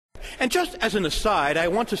And just as an aside, I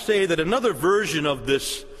want to say that another version of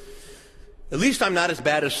this, at least I'm not as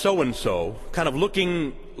bad as so-and-so, kind of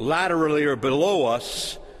looking laterally or below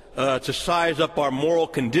us to size up our moral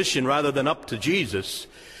condition rather than up to Jesus.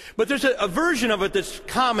 But there's a version of it that's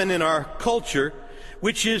common in our culture,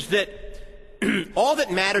 which is that all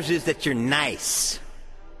that matters is that you're nice.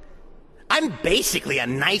 I'm basically a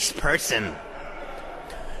nice person.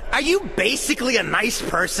 Are you basically a nice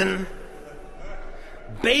person?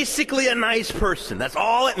 Basically a nice person. That's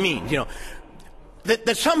all it means,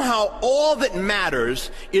 That somehow all that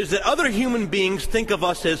matters is that other human beings think of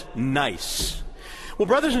us as nice. Well,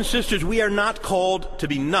 brothers and sisters, we are not called to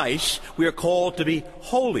be nice. We are called to be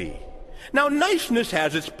holy. Now, niceness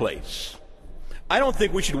has its place. I don't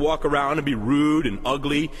think we should walk around and be rude and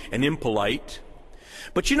ugly and impolite.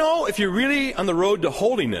 But if you're really on the road to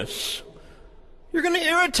holiness, you're going to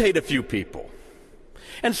irritate a few people.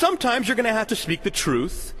 And sometimes you're going to have to speak the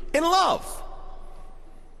truth in love.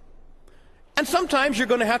 And sometimes you're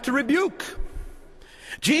going to have to rebuke.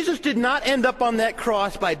 Jesus did not end up on that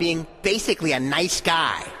cross by being basically a nice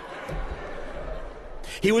guy.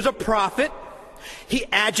 He was a prophet. He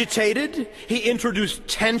agitated. He introduced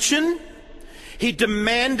tension. He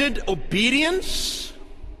demanded obedience.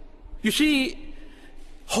 You see,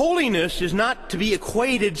 holiness is not to be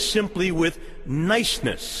equated simply with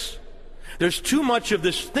niceness. There's too much of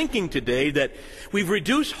this thinking today that we've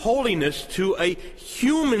reduced holiness to a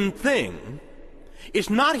human thing. It's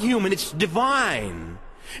not human, it's divine.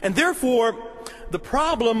 And therefore, the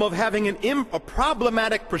problem of having a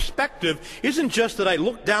problematic perspective isn't just that I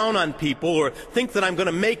look down on people or think that I'm going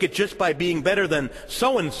to make it just by being better than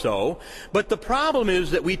so-and-so, but the problem is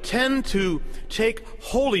that we tend to take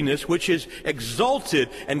holiness, which is exalted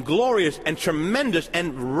and glorious and tremendous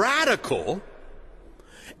and radical,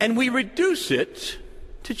 and we reduce it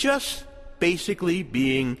to just basically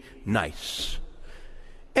being nice.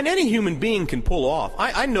 And any human being can pull off.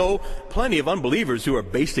 I know plenty of unbelievers who are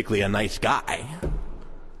basically a nice guy.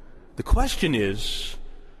 The question is,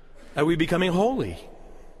 are we becoming holy?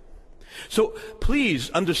 So please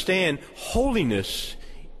understand, holiness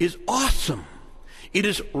is awesome. It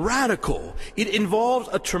is radical. It involves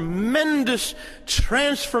a tremendous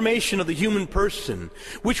transformation of the human person,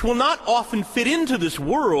 which will not often fit into this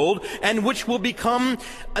world and which will become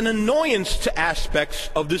an annoyance to aspects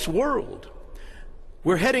of this world.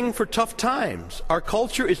 We're heading for tough times. Our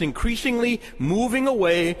culture is increasingly moving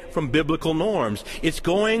away from biblical norms. It's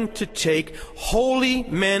going to take holy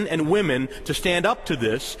men and women to stand up to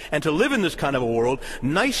this and to live in this kind of a world.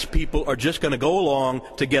 Nice people are just going to go along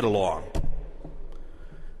to get along.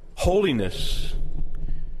 Holiness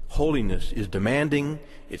is demanding,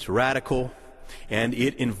 it's radical, and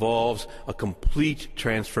it involves a complete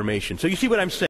transformation. So you see what I'm saying?